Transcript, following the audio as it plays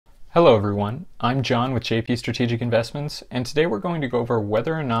Hello everyone, I'm John with JP Strategic Investments, and today we're going to go over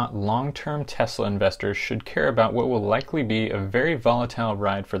whether or not long-term Tesla investors should care about what will likely be a very volatile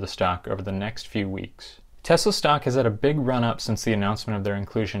ride for the stock over the next few weeks. Tesla stock has had a big run-up since the announcement of their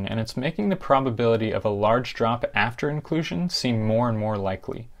inclusion, and it's making the probability of a large drop after inclusion seem more and more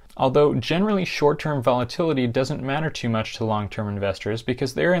likely. Although generally short-term volatility doesn't matter too much to long-term investors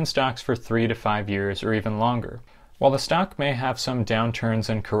because they're in stocks for 3 to 5 years or even longer. While the stock may have some downturns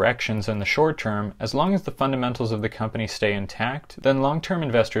and corrections in the short term, as long as the fundamentals of the company stay intact, then long-term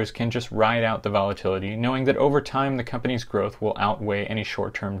investors can just ride out the volatility, knowing that over time the company's growth will outweigh any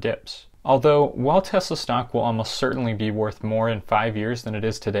short-term dips. Although, while Tesla stock will almost certainly be worth more in 5 years than it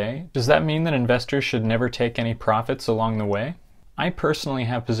is today, does that mean that investors should never take any profits along the way? I personally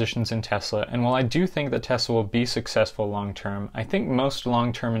have positions in Tesla, and while I do think that Tesla will be successful long term, I think most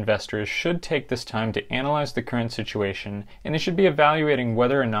long-term investors should take this time to analyze the current situation, and they should be evaluating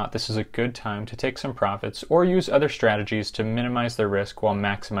whether or not this is a good time to take some profits or use other strategies to minimize their risk while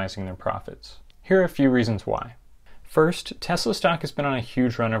maximizing their profits. Here are a few reasons why. First, Tesla stock has been on a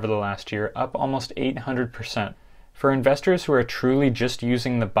huge run over the last year, up almost 800%. For investors who are truly just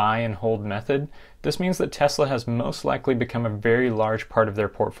using the buy and hold method, this means that Tesla has most likely become a very large part of their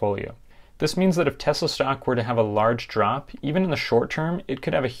portfolio. This means that if Tesla stock were to have a large drop, even in the short term, it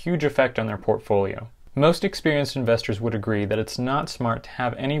could have a huge effect on their portfolio. Most experienced investors would agree that it's not smart to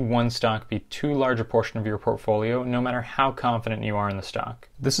have any one stock be too large a portion of your portfolio, no matter how confident you are in the stock.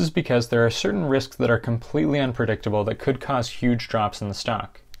 This is because there are certain risks that are completely unpredictable that could cause huge drops in the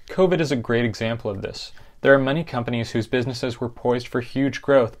stock. COVID is a great example of this. There are many companies whose businesses were poised for huge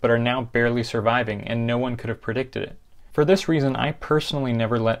growth but are now barely surviving, and no one could have predicted it. For this reason, I personally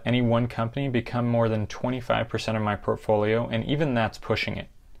never let any one company become more than 25% of my portfolio, and even that's pushing it.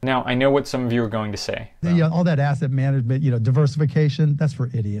 Now, I know what some of you are going to say. All that asset management, diversification, that's for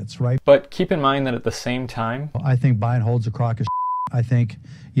idiots, right? But keep in mind that at the same time, I think buy and hold's a crock of I think,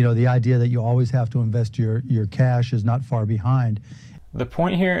 the idea that you always have to invest your cash is not far behind. The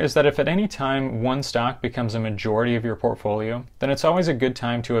point here is that if at any time one stock becomes a majority of your portfolio, then it's always a good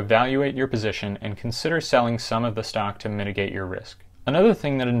time to evaluate your position and consider selling some of the stock to mitigate your risk. Another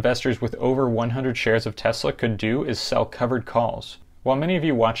thing that investors with over 100 shares of Tesla could do is sell covered calls. While many of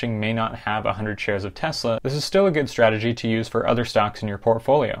you watching may not have 100 shares of Tesla, this is still a good strategy to use for other stocks in your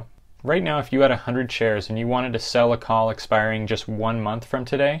portfolio. Right now, if you had 100 shares and you wanted to sell a call expiring just 1 month from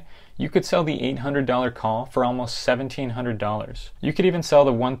today, you could sell the $800 call for almost $1,700. You could even sell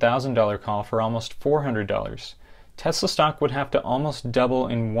the $1,000 call for almost $400. Tesla stock would have to almost double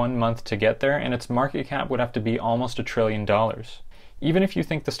in 1 month to get there, and its market cap would have to be almost $1 trillion. Even if you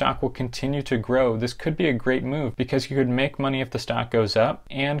think the stock will continue to grow, this could be a great move because you could make money if the stock goes up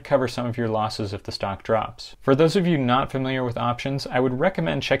and cover some of your losses if the stock drops. For those of you not familiar with options, I would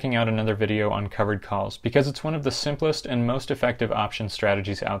recommend checking out another video on covered calls because it's one of the simplest and most effective option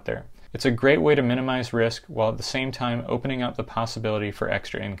strategies out there. It's a great way to minimize risk while at the same time opening up the possibility for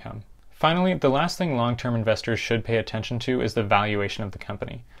extra income. Finally, the last thing long-term investors should pay attention to is the valuation of the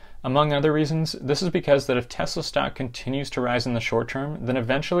company. Among other reasons, this is because that if Tesla stock continues to rise in the short term, then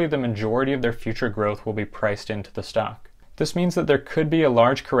eventually the majority of their future growth will be priced into the stock. This means that there could be a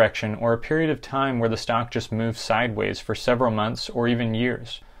large correction or a period of time where the stock just moves sideways for several months or even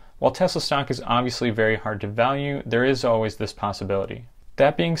years. While Tesla stock is obviously very hard to value, there is always this possibility.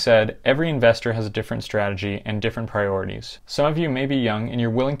 That being said, every investor has a different strategy and different priorities. Some of you may be young and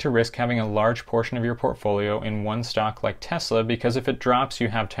you're willing to risk having a large portion of your portfolio in one stock like Tesla because if it drops, you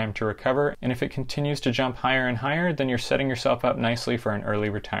have time to recover, and if it continues to jump higher and higher, then you're setting yourself up nicely for an early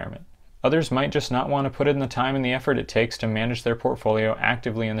retirement. Others might just not want to put in the time and the effort it takes to manage their portfolio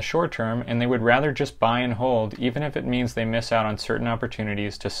actively in the short term, and they would rather just buy and hold, even if it means they miss out on certain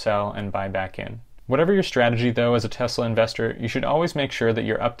opportunities to sell and buy back in. Whatever your strategy, though, as a Tesla investor, you should always make sure that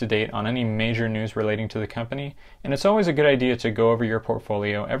you're up to date on any major news relating to the company, and it's always a good idea to go over your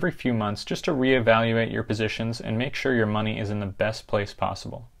portfolio every few months just to reevaluate your positions and make sure your money is in the best place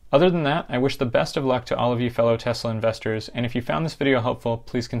possible. Other than that, I wish the best of luck to all of you fellow Tesla investors, and if you found this video helpful,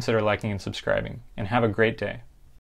 please consider liking and subscribing, and have a great day.